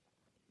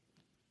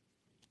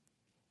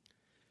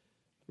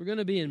We're going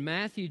to be in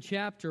Matthew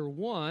chapter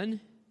 1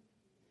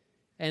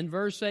 and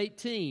verse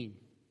 18.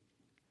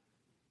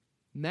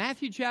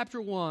 Matthew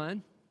chapter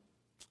 1,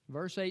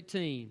 verse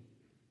 18.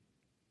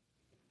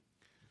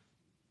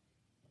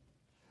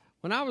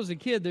 When I was a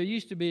kid, there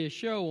used to be a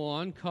show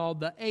on called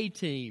The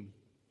A-Team.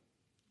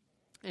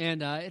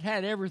 And it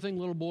had everything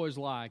little boys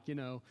like,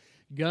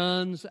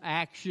 guns,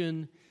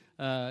 action,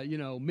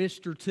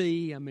 Mr.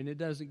 T. I mean, it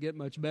doesn't get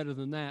much better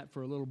than that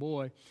for a little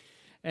boy.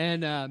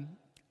 And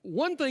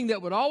one thing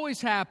that would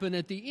always happen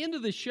at the end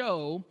of the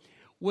show,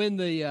 when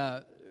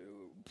the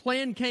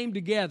plan came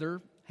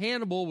together,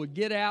 Hannibal would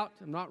get out,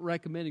 I'm not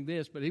recommending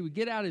this, but he would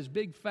get out his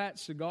big fat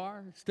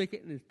cigar, stick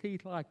it in his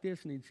teeth like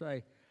this, and he'd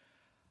say,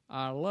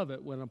 "I love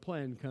it when a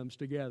plan comes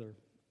together."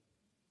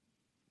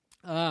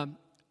 God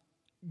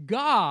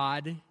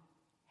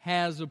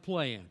has a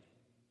plan.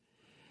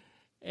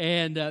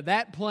 And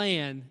that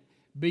plan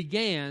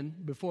began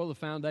before the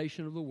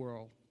foundation of the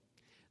world.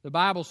 The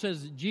Bible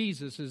says that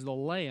Jesus is the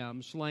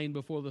Lamb slain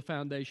before the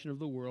foundation of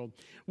the world.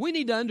 We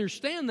need to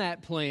understand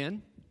that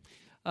plan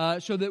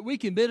so that we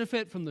can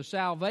benefit from the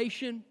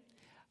salvation,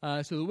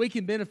 so that we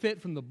can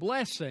benefit from the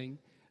blessing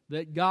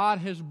that God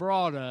has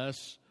brought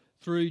us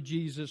through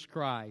Jesus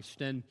Christ.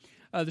 And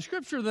the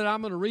scripture that I'm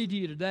going to read to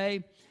you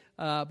today,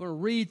 I'm going to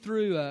read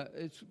through,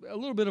 it's a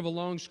little bit of a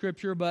long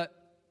scripture, but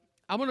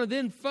I'm going to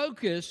then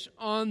focus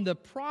on the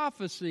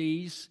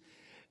prophecies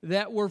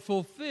that were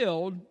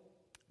fulfilled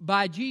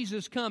by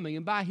Jesus coming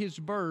and by His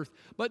birth,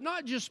 but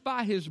not just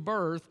by His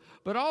birth,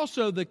 but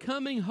also the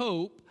coming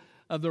hope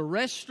of the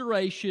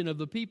restoration of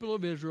the people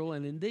of Israel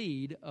and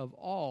indeed of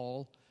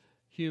all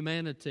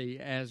humanity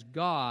as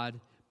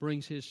God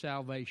brings His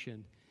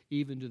salvation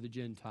even to the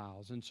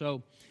Gentiles. And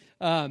so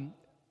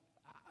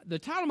the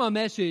title of my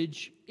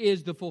message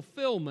is The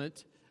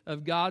Fulfillment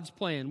of God's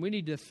Plan. We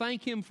need to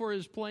thank Him for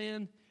His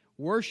plan,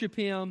 worship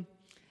Him,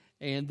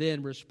 and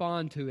then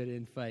respond to it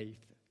in faith.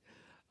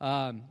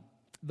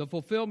 The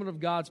fulfillment of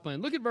God's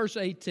plan. Look at verse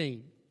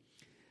 18.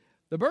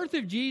 The birth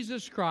of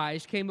Jesus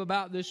Christ came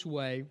about this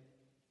way.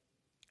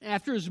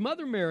 After His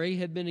mother Mary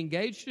had been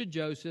engaged to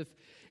Joseph,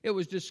 it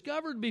was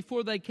discovered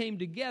before they came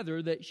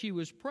together that she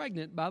was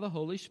pregnant by the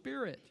Holy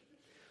Spirit.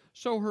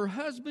 So her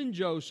husband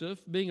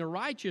Joseph, being a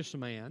righteous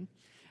man,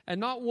 and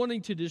not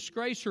wanting to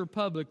disgrace her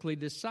publicly,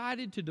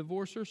 decided to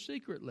divorce her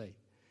secretly.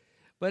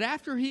 But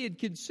after he had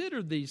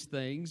considered these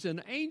things,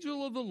 an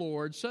angel of the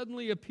Lord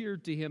suddenly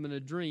appeared to him in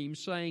a dream,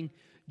 saying,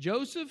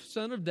 "Joseph,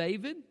 son of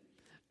David,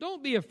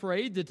 don't be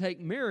afraid to take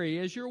Mary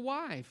as your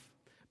wife,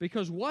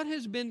 because what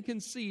has been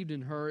conceived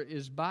in her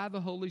is by the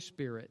Holy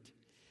Spirit.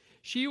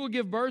 She will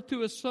give birth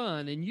to a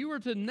son, and you are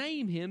to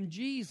name him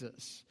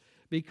Jesus,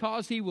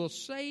 because he will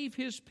save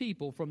his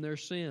people from their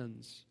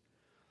sins."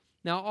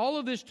 Now all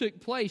of this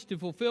took place to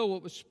fulfill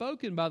what was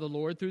spoken by the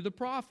Lord through the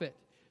prophet.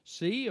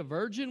 "See, a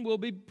virgin will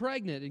be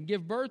pregnant and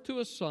give birth to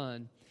a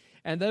son,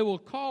 and they will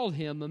call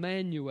him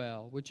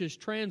Emmanuel," which is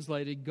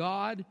translated,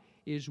 God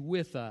is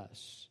with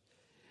us.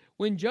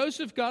 When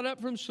Joseph got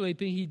up from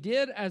sleeping, he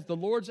did as the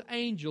Lord's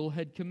angel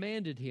had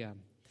commanded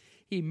him.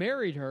 He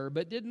married her,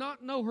 but did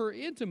not know her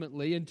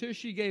intimately until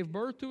she gave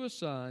birth to a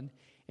son,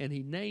 and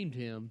he named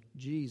him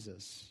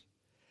Jesus.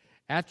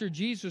 After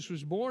Jesus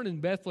was born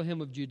in Bethlehem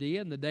of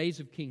Judea in the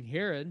days of King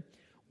Herod,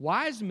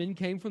 wise men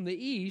came from the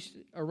east,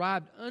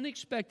 arrived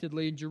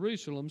unexpectedly in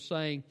Jerusalem,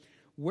 saying,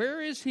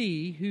 "Where is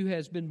he who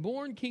has been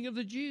born King of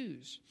the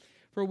Jews?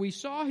 For we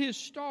saw his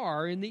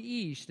star in the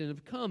east and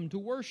have come to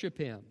worship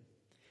him."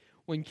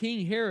 When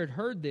King Herod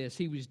heard this,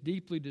 he was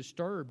deeply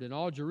disturbed, and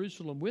all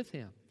Jerusalem with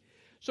him.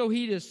 So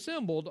he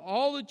assembled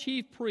all the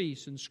chief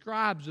priests and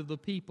scribes of the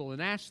people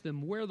and asked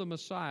them where the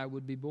Messiah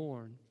would be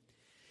born.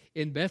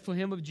 "In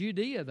Bethlehem of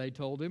Judea," they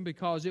told him,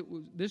 because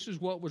this is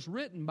what was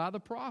written by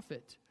the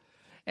prophet.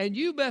 "And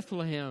you,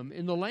 Bethlehem,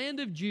 in the land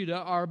of Judah,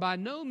 are by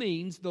no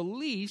means the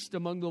least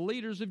among the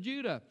leaders of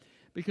Judah,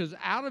 because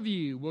out of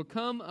you will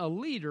come a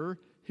leader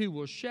who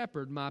will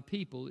shepherd my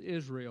people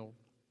Israel."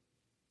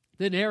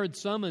 Then Herod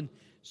summoned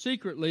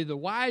secretly the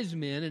wise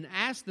men and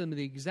asked them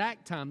the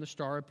exact time the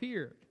star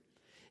appeared.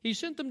 He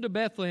sent them to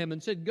Bethlehem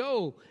and said,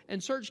 "Go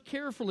and search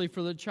carefully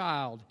for the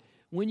child.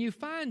 When you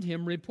find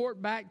him,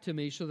 report back to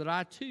me so that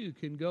I too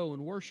can go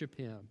and worship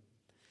him."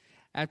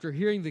 After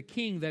hearing the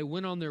king, they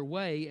went on their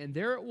way, and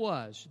there it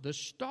was, the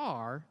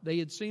star they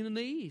had seen in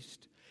the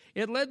east.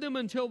 It led them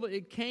until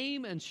it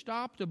came and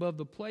stopped above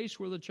the place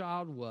where the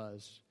child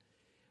was.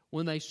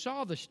 When they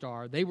saw the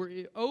star, they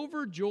were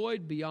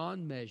overjoyed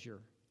beyond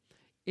measure.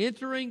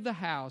 Entering the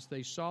house,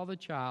 they saw the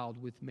child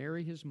with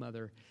Mary his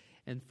mother,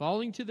 and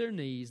falling to their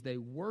knees, they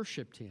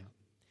worshipped him.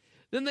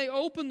 Then they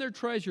opened their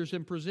treasures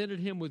and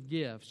presented him with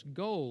gifts,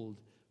 gold,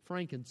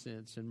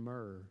 frankincense, and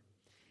myrrh.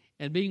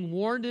 And being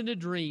warned in a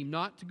dream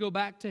not to go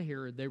back to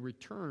Herod, they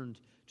returned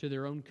to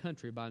their own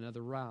country by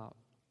another route.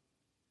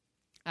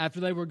 After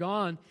they were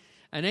gone,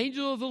 an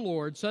angel of the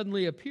Lord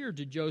suddenly appeared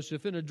to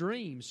Joseph in a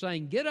dream,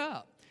 saying, "Get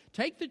up,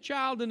 take the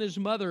child and his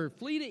mother,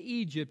 flee to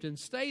Egypt, and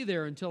stay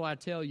there until I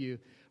tell you,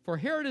 for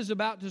Herod is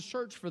about to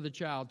search for the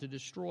child to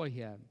destroy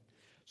him."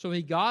 So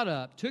he got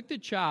up, took the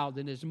child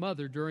and his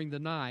mother during the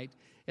night,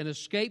 and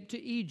escaped to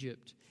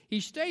Egypt. He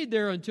stayed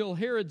there until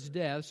Herod's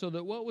death, so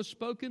that what was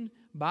spoken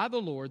by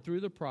the Lord through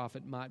the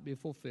prophet might be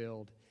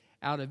fulfilled.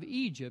 Out of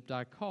Egypt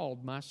I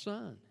called my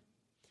son.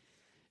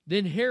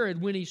 Then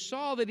Herod, when he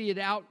saw that he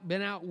had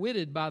been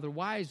outwitted by the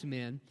wise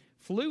men,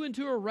 flew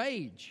into a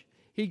rage.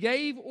 He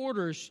gave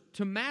orders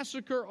to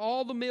massacre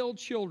all the male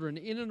children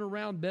in and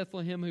around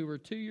Bethlehem who were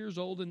 2 years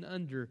old and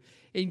under,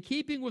 in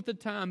keeping with the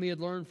time he had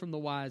learned from the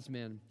wise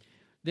men.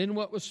 Then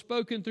what was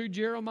spoken through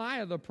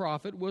Jeremiah the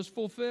prophet was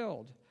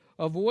fulfilled.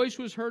 A voice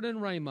was heard in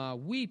Ramah,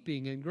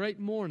 weeping and great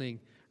mourning,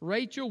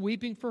 Rachel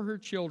weeping for her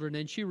children,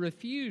 and she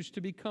refused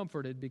to be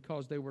comforted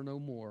because they were no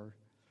more.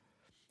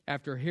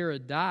 After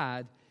Herod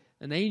died,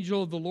 an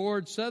angel of the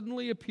Lord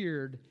suddenly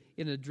appeared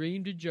in a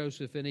dream to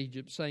Joseph in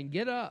Egypt, saying,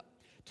 "Get up,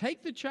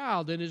 take the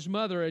child and his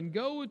mother, and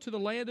go into the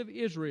land of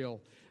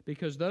Israel,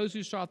 because those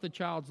who sought the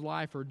child's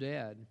life are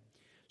dead."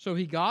 So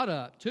he got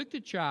up, took the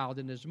child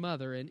and his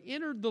mother, and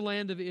entered the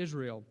land of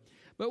Israel.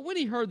 But when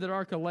he heard that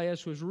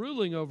Archelaus was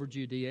ruling over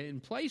Judea in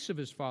place of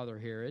his father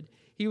Herod,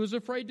 he was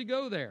afraid to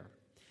go there.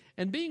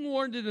 And being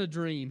warned in a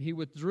dream, he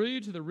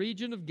withdrew to the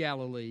region of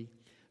Galilee.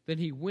 Then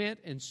he went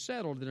and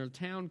settled in a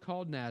town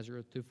called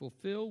Nazareth to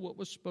fulfill what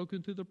was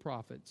spoken through the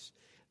prophets,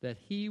 that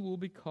he will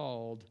be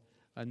called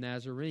a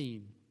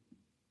Nazarene.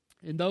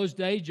 In those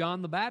days,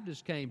 John the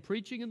Baptist came,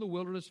 preaching in the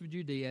wilderness of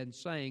Judea and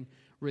saying,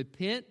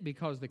 "Repent,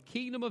 because the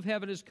kingdom of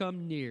heaven has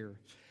come near.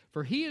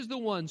 For he is the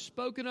one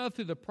spoken of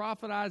through the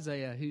prophet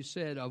Isaiah, who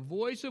said, a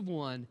voice of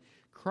one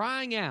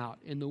crying out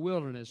in the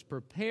wilderness,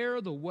 prepare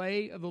the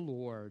way of the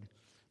Lord,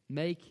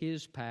 make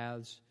his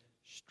paths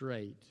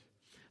straight."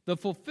 The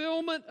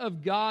fulfillment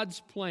of God's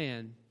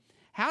plan.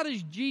 How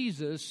does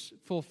Jesus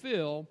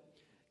fulfill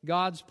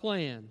God's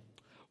plan?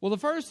 Well, the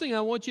first thing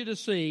I want you to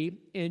see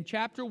in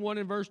chapter 1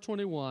 and verse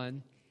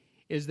 21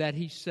 is that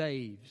he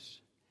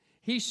saves.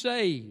 He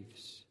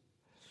saves.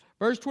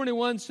 Verse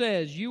 21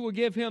 says, "You will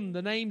give him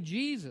the name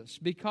Jesus,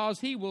 because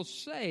he will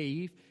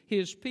save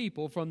his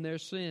people from their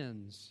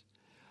sins."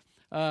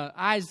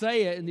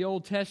 Isaiah in the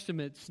Old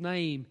Testament's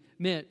name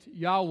meant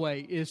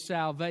Yahweh is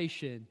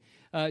salvation.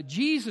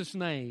 Jesus'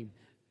 name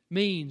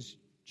means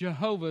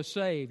Jehovah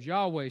saves,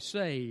 Yahweh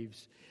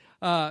saves.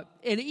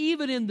 And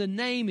even in the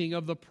naming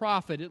of the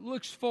prophet, it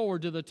looks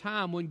forward to the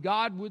time when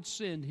God would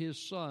send his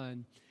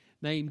son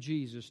named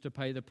Jesus to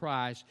pay the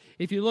price.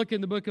 If you look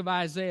in the book of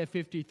Isaiah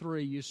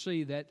 53, you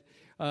see that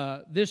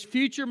this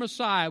future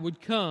Messiah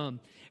would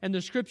come, and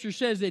the Scripture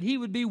says that he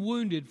would be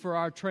wounded for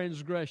our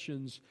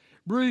transgressions,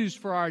 bruised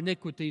for our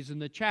iniquities,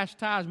 and the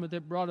chastisement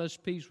that brought us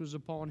peace was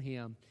upon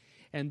him,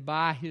 and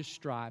by his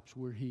stripes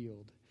we're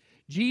healed.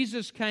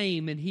 Jesus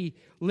came and he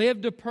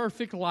lived a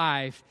perfect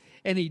life,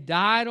 and he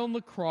died on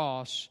the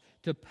cross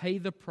to pay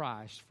the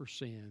price for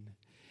sin.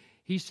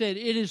 He said,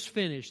 "It is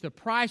finished." The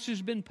price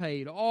has been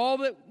paid. All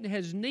that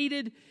has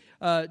needed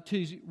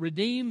to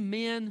redeem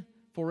men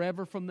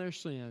forever from their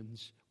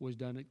sins was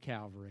done at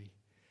Calvary.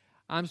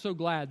 I'm so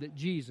glad that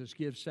Jesus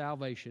gives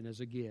salvation as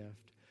a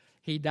gift.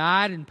 He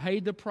died and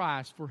paid the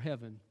price for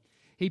heaven.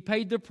 He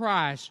paid the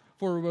price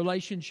for a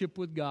relationship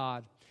with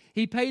God.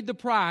 He paid the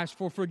price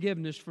for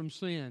forgiveness from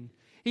sin.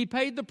 He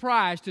paid the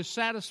price to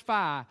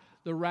satisfy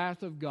the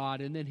wrath of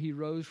God, and then he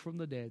rose from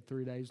the dead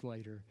 3 days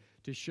later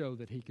to show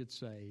that he could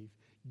save.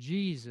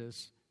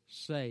 Jesus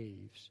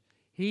saves.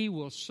 He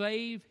will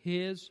save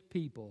his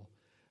people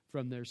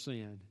from their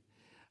sin.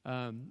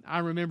 I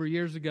remember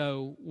years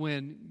ago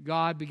when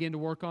God began to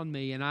work on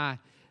me, and I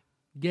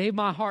gave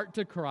my heart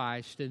to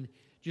Christ, and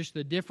just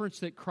the difference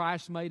that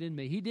Christ made in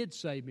me. He did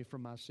save me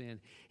from my sin.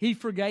 He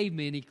forgave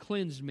me and he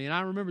cleansed me. And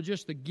I remember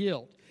just the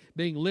guilt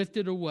being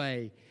lifted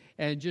away,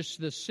 and just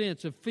the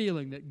sense of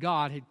feeling that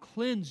God had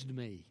cleansed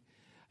me,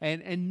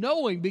 and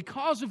knowing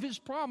because of his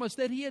promise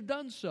that he had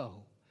done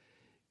so.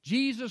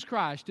 Jesus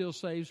Christ still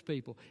saves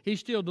people. He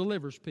still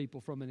delivers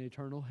people from an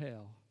eternal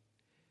hell.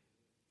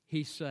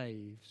 He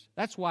saves.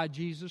 That's why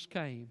Jesus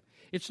came.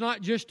 It's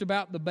not just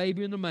about the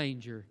baby in the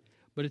manger,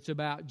 but it's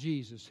about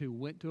Jesus who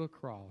went to a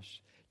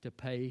cross to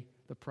pay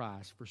the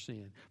price for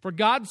sin. For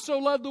God so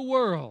loved the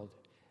world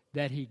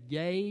that he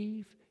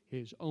gave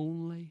his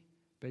only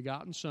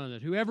begotten Son,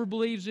 that whoever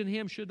believes in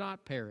him should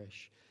not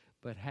perish,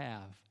 but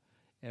have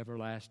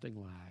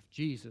everlasting life.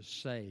 Jesus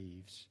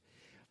saves.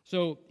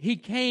 So he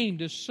came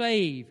to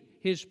save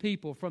his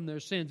people from their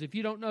sins. If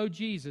you don't know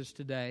Jesus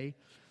today,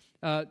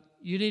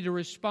 you need to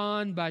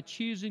respond by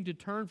choosing to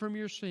turn from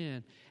your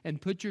sin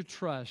and put your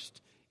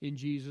trust in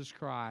Jesus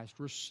Christ.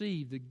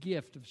 Receive the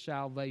gift of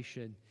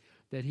salvation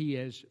that he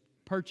has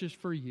purchased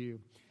for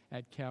you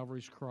at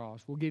Calvary's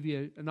cross. We'll give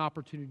you an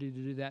opportunity to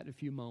do that in a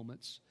few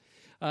moments.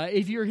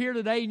 If you're here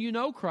today and you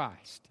know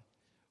Christ,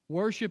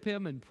 worship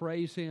him and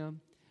praise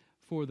him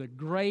for the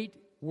great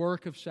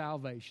work of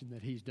salvation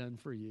that he's done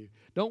for you.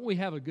 Don't we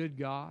have a good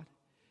God?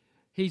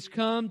 He's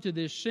come to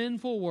this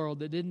sinful world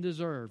that didn't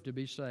deserve to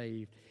be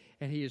saved,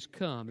 and he has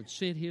come and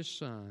sent his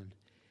Son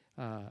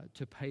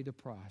to pay the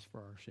price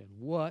for our sin.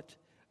 What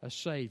a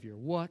Savior.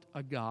 What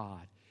a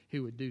God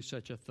who would do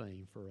such a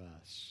thing for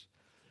us.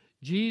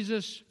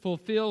 Jesus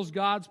fulfills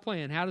God's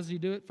plan. How does He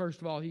do it?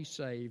 First of all, He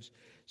saves.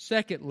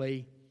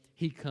 Secondly,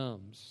 He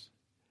comes.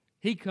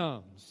 He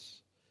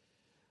comes.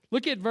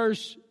 Look at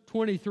verse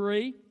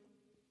 23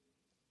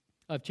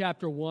 of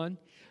chapter 1.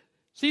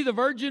 See, the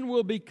virgin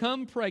will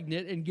become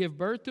pregnant and give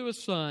birth to a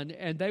son,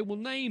 and they will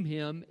name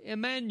him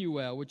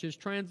Emmanuel, which is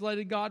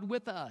translated God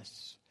with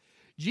us.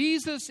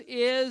 Jesus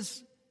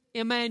is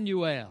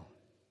Emmanuel.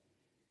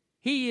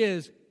 He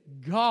is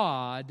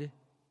God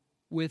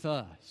with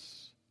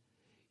us.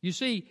 You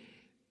see,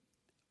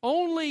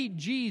 only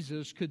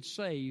Jesus could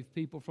save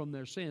people from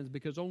their sins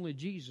because only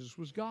Jesus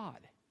was God.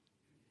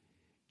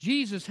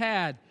 Jesus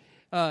had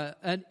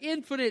an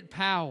infinite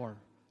power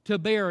to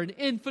bear an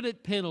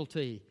infinite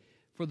penalty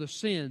for the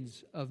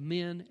sins of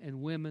men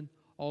and women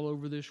all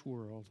over this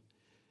world.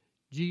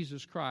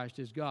 Jesus Christ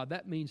is God.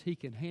 That means He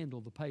can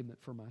handle the payment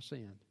for my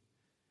sin.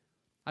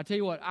 I tell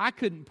you what, I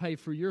couldn't pay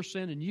for your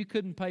sin and you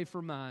couldn't pay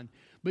for mine.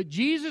 But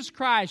Jesus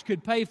Christ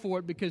could pay for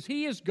it because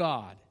He is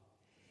God.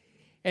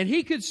 And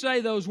He could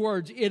say those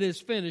words, "It is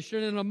finished,"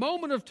 and in a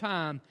moment of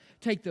time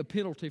take the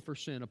penalty for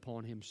sin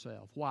upon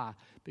Himself. Why?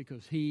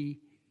 Because He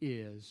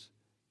is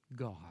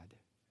God.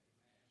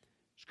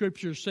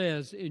 Scripture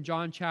says in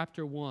John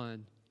chapter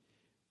 1,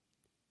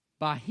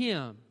 by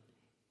Him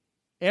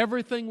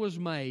everything was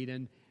made,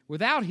 and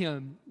without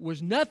Him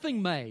was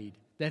nothing made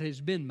that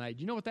has been made.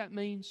 You know what that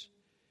means?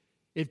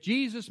 If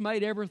Jesus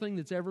made everything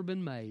that's ever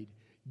been made,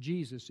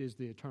 Jesus is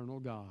the eternal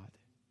God.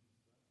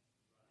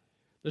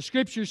 The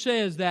Scripture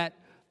says that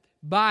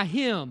by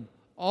Him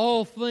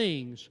all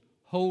things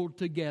hold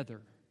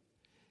together.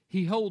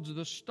 He holds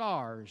the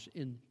stars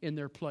in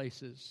their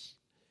places.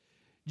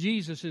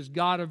 Jesus is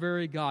God, a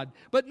very God.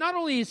 But not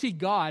only is He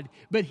God,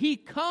 but He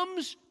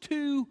comes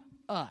to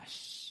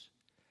us.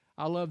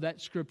 I love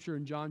that scripture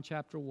in John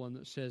chapter 1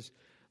 that says,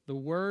 "The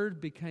Word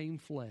became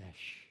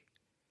flesh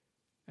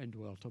and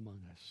dwelt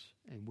among us,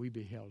 and we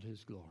beheld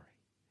His glory."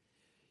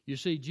 You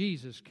see,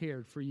 Jesus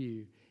cared for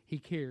you. He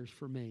cares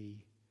for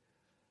me.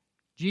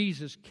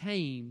 Jesus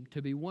came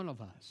to be one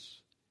of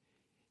us.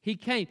 He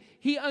came.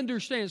 He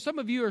understands. Some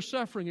of you are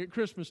suffering at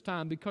Christmas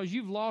time because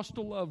you've lost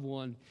a loved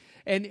one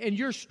and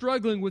you're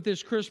struggling with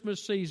this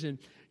Christmas season.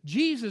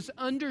 Jesus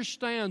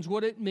understands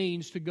what it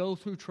means to go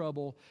through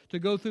trouble, to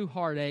go through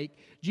heartache.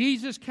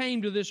 Jesus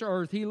came to this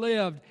earth. He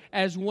lived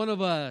as one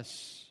of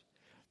us.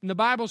 And the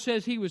Bible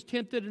says He was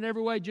tempted in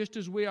every way just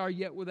as we are,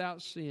 yet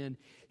without sin.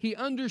 He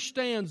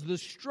understands the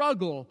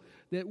struggle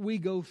that we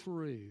go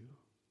through.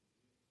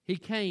 He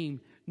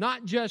came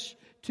not just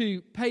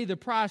to pay the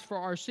price for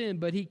our sin,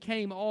 but He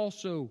came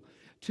also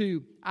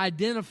to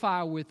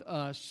identify with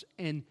us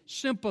and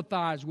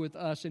sympathize with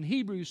us. And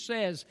Hebrews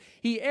says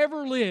He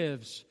ever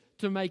lives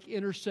to make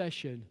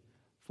intercession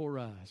for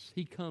us.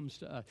 He comes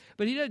to us.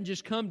 But He doesn't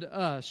just come to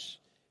us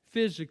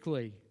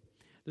physically.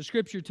 The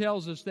Scripture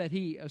tells us that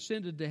He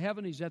ascended to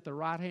heaven. He's at the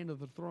right hand of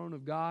the throne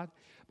of God.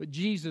 But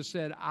Jesus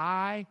said,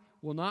 "I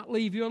will not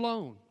leave you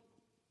alone.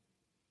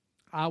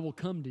 I will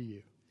come to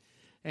you."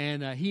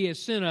 And He has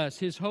sent us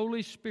His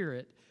Holy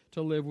Spirit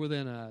to live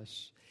within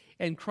us.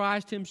 And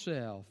Christ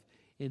Himself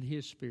in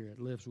His Spirit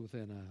lives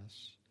within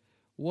us.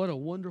 What a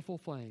wonderful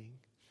thing.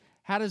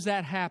 How does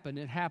that happen?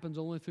 It happens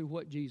only through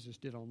what Jesus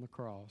did on the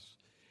cross.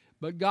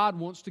 But God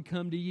wants to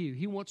come to you.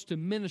 He wants to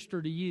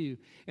minister to you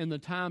in the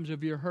times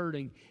of your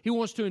hurting. He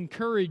wants to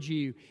encourage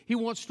you. He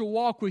wants to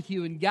walk with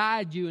you and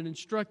guide you and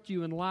instruct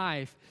you in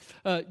life.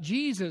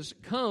 Jesus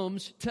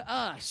comes to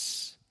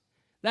us.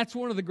 That's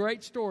one of the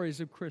great stories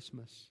of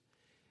Christmas.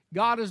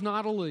 God is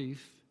not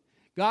aloof.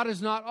 God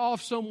is not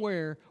off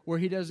somewhere where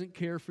He doesn't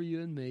care for you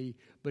and me,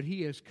 but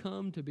He has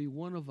come to be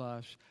one of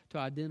us, to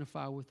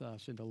identify with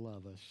us and to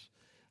love us.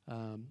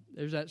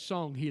 There's that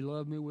song, "He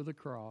loved me with a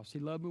cross." He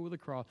loved me with a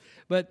cross.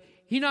 But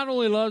He not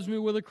only loves me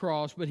with a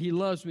cross, but He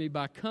loves me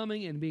by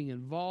coming and being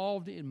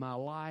involved in my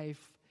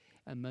life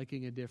and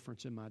making a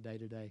difference in my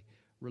day-to-day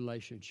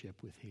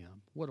relationship with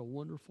Him. What a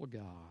wonderful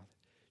God.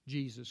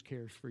 Jesus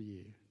cares for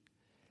you.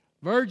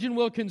 Virgin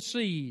will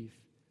conceive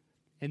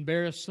and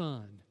bear a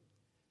son,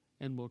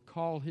 and will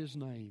call His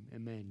name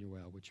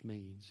Emmanuel, which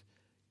means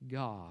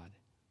God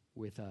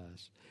with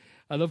us.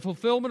 The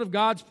fulfillment of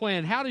God's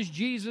plan. How does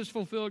Jesus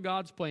fulfill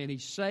God's plan? He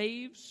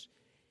saves.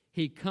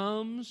 He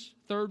comes.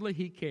 Thirdly,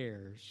 He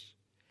cares.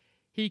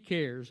 He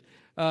cares.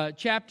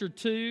 Chapter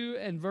 2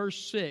 and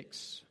verse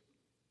 6.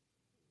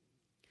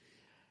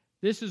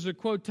 This is a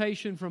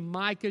quotation from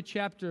Micah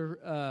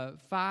chapter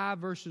 5,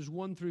 verses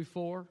 1 through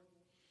 4.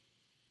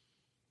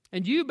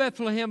 "And you,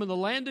 Bethlehem, in the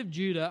land of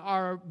Judah,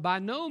 are by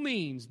no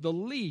means the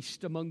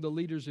least among the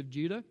leaders of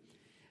Judah,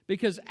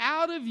 because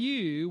out of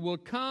you will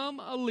come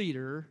a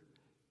leader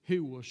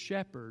who will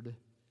shepherd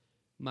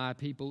my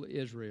people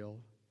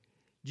Israel."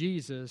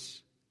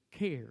 Jesus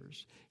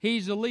cares.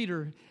 He's a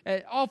leader.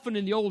 Often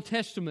in the Old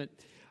Testament,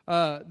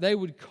 they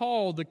would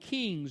call the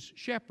kings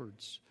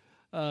shepherds.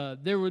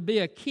 There would be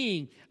a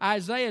king.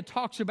 Isaiah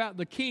talks about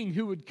the king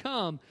who would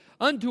come.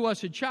 "Unto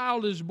us a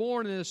child is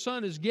born and a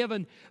son is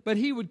given," but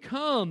He would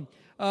come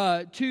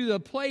to the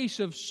place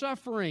of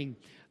suffering,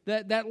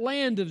 that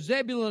land of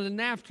Zebulun and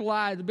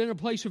Naphtali had been a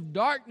place of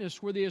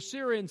darkness where the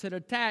Assyrians had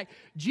attacked.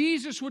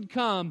 Jesus would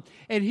come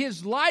and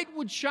His light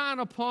would shine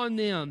upon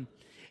them.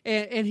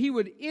 And He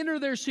would enter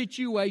their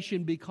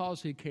situation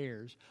because He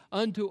cares.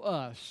 Unto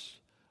us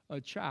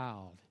a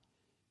child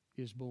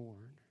is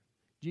born.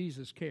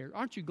 Jesus cares.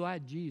 Aren't you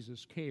glad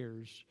Jesus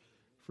cares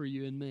for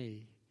you and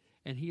me?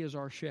 And He is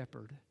our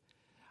shepherd.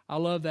 I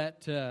love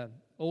that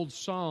old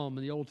psalm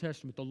in the Old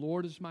Testament. The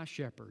Lord is my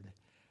shepherd,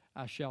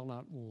 I shall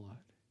not want.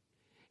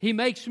 He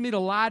makes me to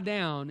lie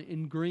down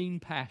in green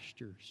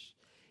pastures.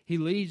 He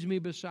leads me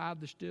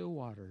beside the still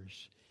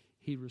waters.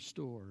 He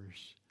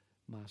restores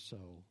my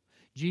soul.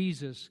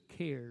 Jesus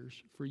cares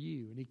for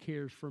you, and He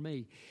cares for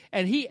me.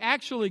 And He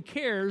actually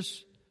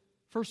cares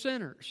for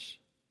sinners.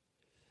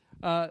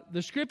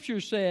 The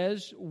Scripture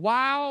says,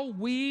 while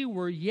we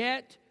were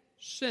yet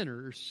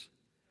sinners,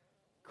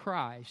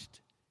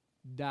 Christ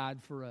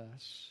died for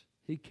us.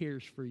 He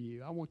cares for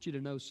you. I want you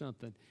to know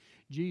something.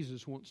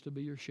 Jesus wants to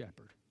be your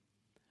shepherd.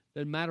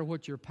 Doesn't matter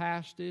what your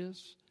past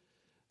is,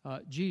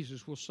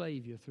 Jesus will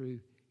save you through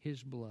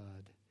His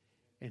blood,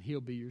 and He'll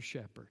be your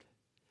shepherd.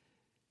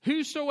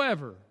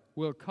 Whosoever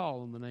will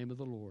call on the name of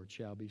the Lord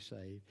shall be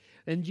saved.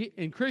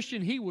 And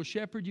Christian, He will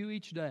shepherd you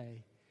each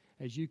day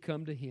as you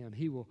come to Him.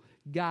 He will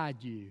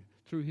guide you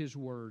through His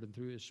Word and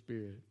through His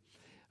Spirit.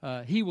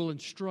 He will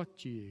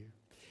instruct you.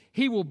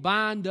 He will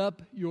bind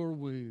up your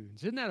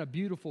wounds. Isn't that a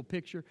beautiful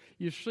picture?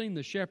 You've seen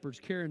the shepherds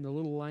carrying the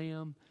little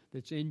lamb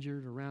that's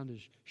injured around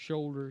his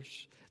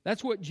shoulders.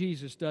 That's what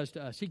Jesus does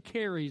to us. He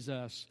carries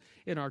us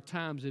in our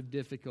times of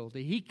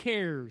difficulty. He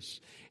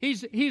cares.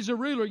 He's a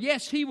ruler.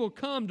 Yes, He will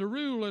come to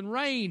rule and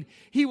reign.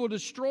 He will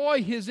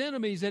destroy His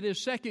enemies at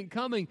His second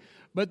coming.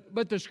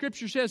 But the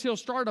Scripture says He'll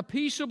start a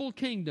peaceable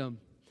kingdom,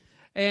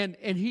 and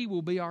He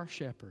will be our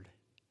shepherd.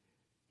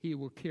 He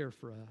will care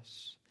for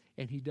us,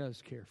 and He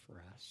does care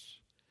for us.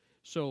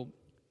 So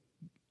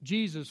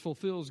Jesus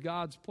fulfills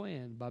God's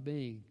plan by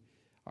being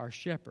our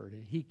shepherd,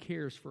 and He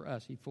cares for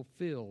us. He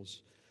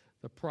fulfills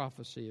the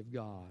prophecy of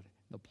God,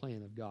 the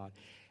plan of God.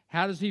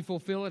 How does He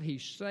fulfill it? He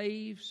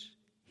saves,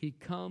 He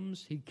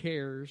comes, He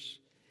cares.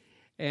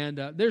 And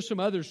there's some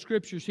other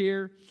scriptures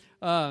here.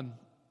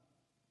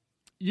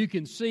 You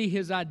can see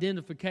His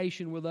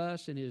identification with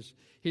us in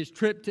His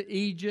trip to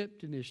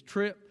Egypt and His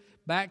trip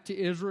back to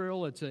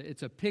Israel.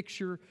 It's a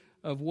picture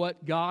of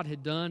what God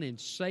had done in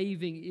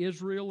saving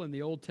Israel in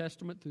the Old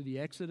Testament through the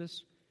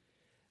Exodus.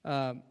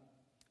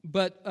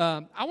 But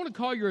I want to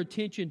call your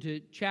attention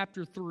to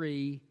chapter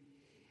 3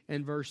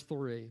 and verse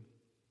 3.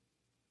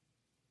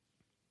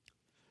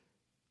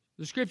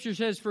 The Scripture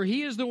says, "For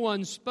He is the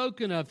one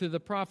spoken of through the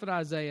prophet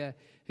Isaiah,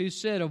 who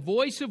said, a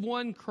voice of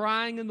one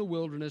crying in the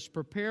wilderness,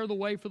 prepare the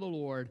way for the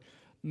Lord,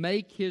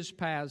 make His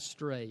paths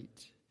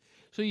straight."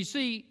 So you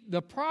see,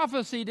 the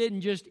prophecy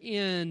didn't just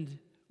end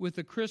with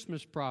the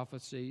Christmas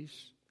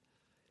prophecies.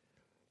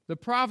 The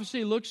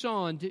prophecy looks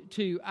on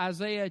to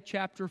Isaiah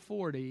chapter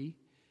 40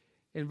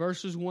 in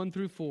verses 1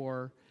 through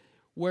 4,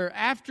 where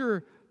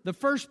after the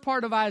first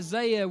part of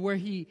Isaiah where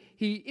he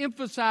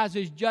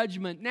emphasizes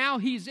judgment, now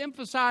he's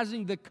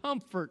emphasizing the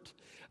comfort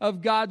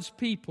of God's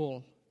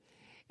people.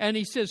 And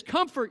he says,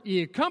 comfort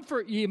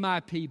ye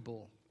my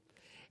people.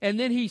 And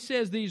then he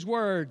says these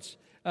words,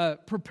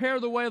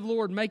 prepare the way of the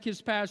Lord, make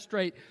His path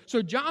straight.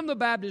 So John the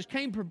Baptist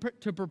came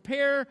to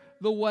prepare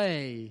the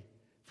way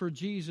for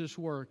Jesus'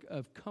 work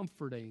of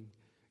comforting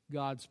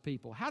God's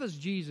people. How does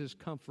Jesus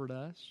comfort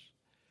us?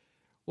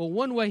 Well,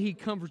 one way He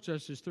comforts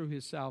us is through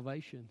His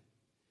salvation.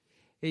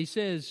 He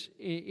says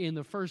in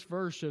the first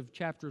verse of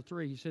chapter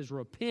 3, He says,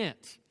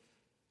 repent.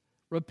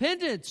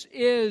 Repentance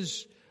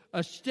is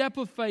a step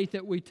of faith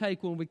that we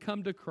take when we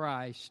come to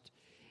Christ,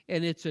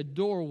 and it's a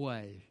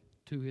doorway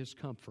to His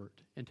comfort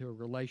and to a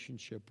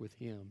relationship with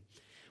Him.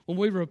 When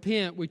we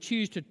repent, we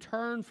choose to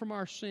turn from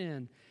our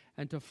sin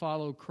and to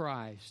follow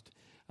Christ.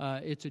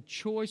 It's a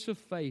choice of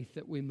faith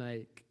that we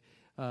make,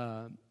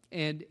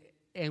 and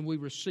we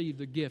receive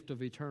the gift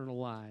of eternal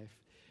life.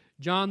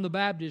 John the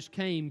Baptist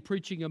came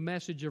preaching a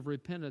message of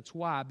repentance.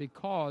 Why?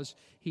 Because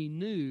he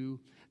knew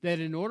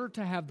that in order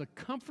to have the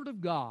comfort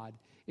of God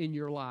in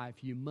your life,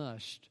 you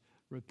must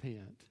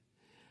repent.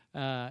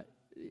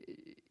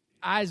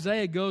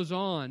 Isaiah goes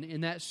on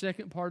in that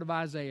second part of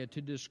Isaiah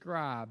to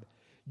describe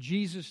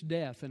Jesus'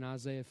 death in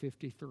Isaiah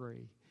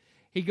 53.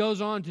 He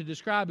goes on to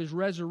describe His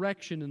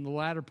resurrection in the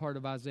latter part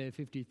of Isaiah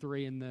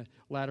 53 and the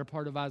latter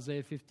part of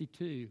Isaiah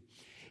 52.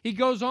 He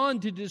goes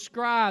on to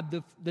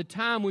describe the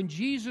time when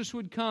Jesus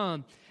would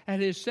come at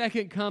His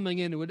second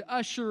coming, and it would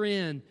usher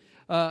in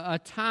a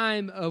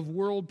time of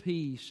world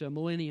peace, a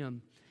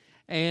millennium.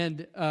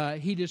 And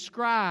He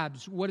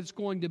describes what it's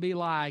going to be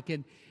like.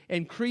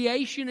 And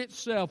creation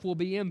itself will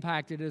be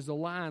impacted as the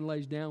lion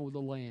lays down with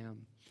the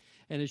lamb,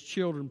 and as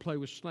children play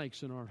with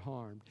snakes and aren't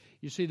harmed.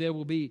 You see, there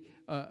will be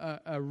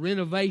a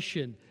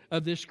renovation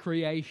of this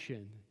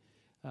creation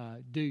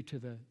due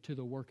to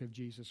the work of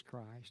Jesus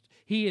Christ.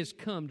 He has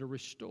come to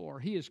restore.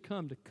 He has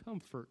come to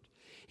comfort.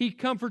 He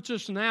comforts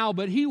us now,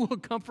 but He will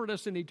comfort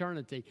us in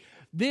eternity.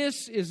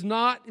 This is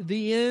not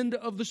the end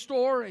of the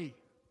story.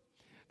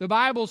 The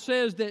Bible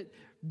says that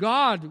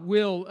God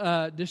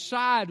will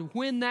decide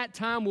when that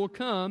time will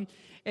come,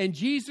 and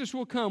Jesus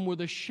will come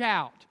with a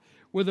shout,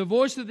 with the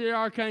voice of the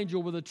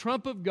archangel, with the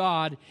trump of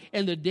God,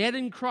 and the dead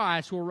in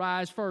Christ will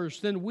rise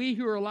first. Then we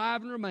who are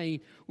alive and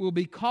remain will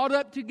be caught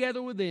up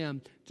together with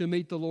them to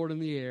meet the Lord in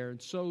the air,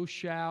 and so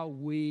shall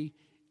we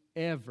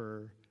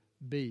ever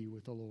be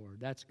with the Lord.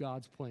 That's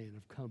God's plan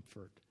of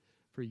comfort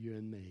for you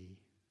and me.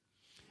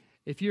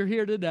 If you're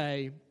here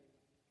today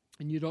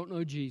and you don't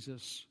know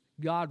Jesus,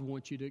 God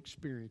wants you to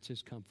experience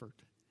His comfort.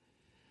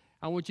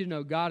 I want you to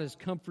know God has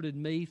comforted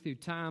me through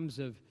times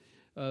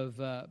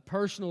of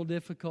personal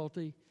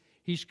difficulty.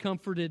 He's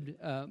comforted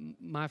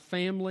my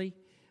family.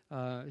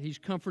 He's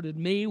comforted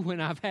me when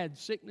I've had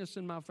sickness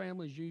in my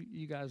family, as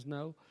you guys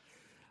know.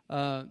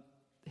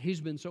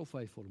 He's been so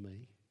faithful to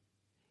me.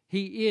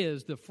 He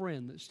is the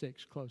friend that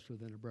sticks closer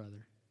than a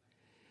brother.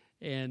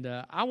 And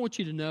I want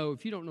you to know,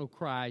 if you don't know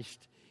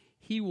Christ,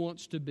 He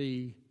wants to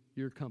be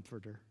your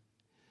comforter.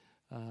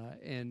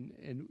 And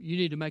you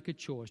need to make a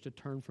choice to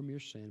turn from your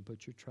sin,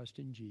 put your trust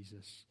in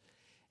Jesus,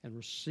 and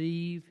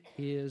receive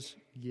His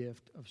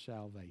gift of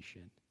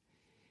salvation.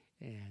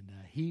 And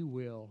He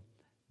will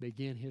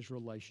begin His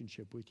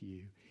relationship with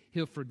you.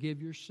 He'll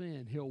forgive your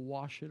sin. He'll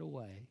wash it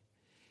away.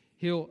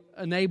 He'll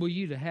enable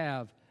you to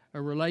have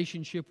a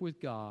relationship with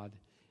God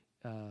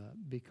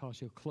because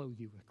He'll clothe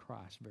you with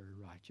Christ's very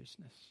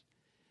righteousness.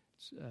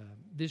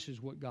 This is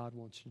what God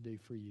wants to do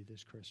for you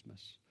this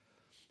Christmas.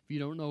 If you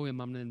don't know Him,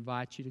 I'm going to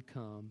invite you to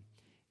come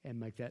and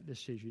make that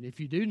decision. If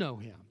you do know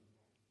Him,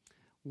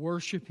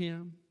 worship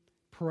Him,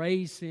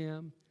 praise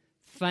Him,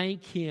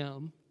 thank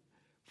Him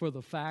for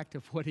the fact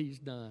of what He's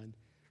done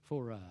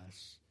for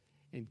us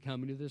in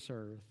coming to this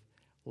earth,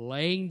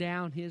 laying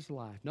down His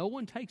life. No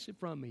one takes it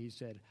from me, He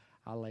said.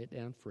 I lay it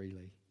down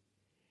freely.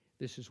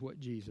 This is what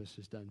Jesus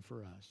has done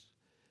for us.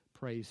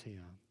 Praise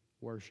Him,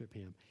 worship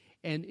Him,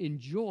 and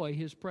enjoy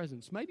His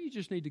presence. Maybe you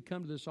just need to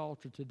come to this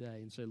altar today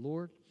and say,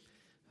 Lord,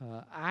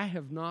 I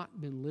have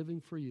not been living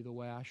for You the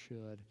way I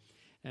should,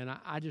 and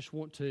I just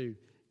want to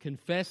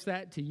confess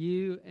that to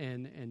You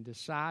and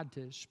decide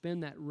to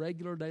spend that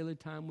regular daily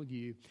time with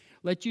You.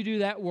 Let You do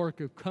that work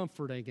of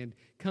comforting and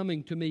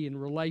coming to me in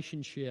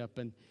relationship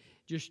and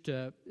just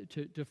to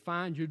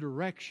find Your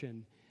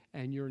direction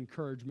and Your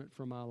encouragement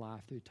for my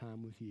life through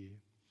time with You.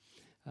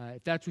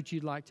 If that's what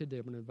you'd like to do,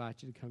 I'm going to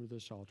invite you to come to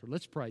this altar.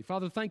 Let's pray.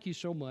 Father, thank You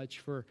so much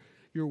for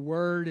Your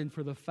word and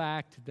for the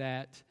fact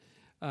that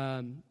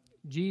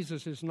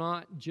Jesus is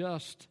not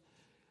just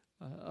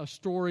a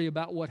story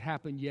about what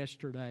happened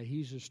yesterday.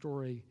 He's a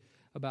story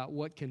about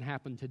what can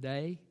happen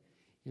today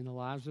in the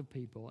lives of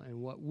people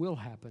and what will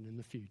happen in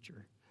the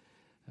future.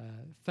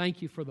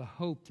 Thank You for the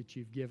hope that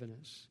You've given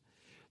us.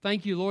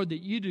 Thank You, Lord,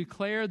 that You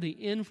declare the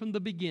end from the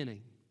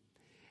beginning.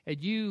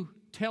 And You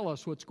tell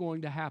us what's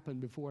going to happen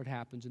before it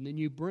happens. And then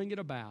You bring it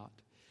about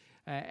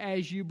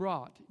as You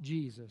brought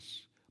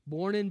Jesus,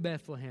 born in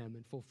Bethlehem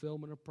in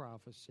fulfillment of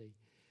prophecy,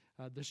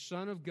 the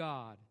Son of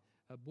God,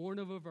 born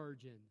of a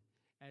virgin,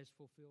 as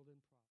fulfilled in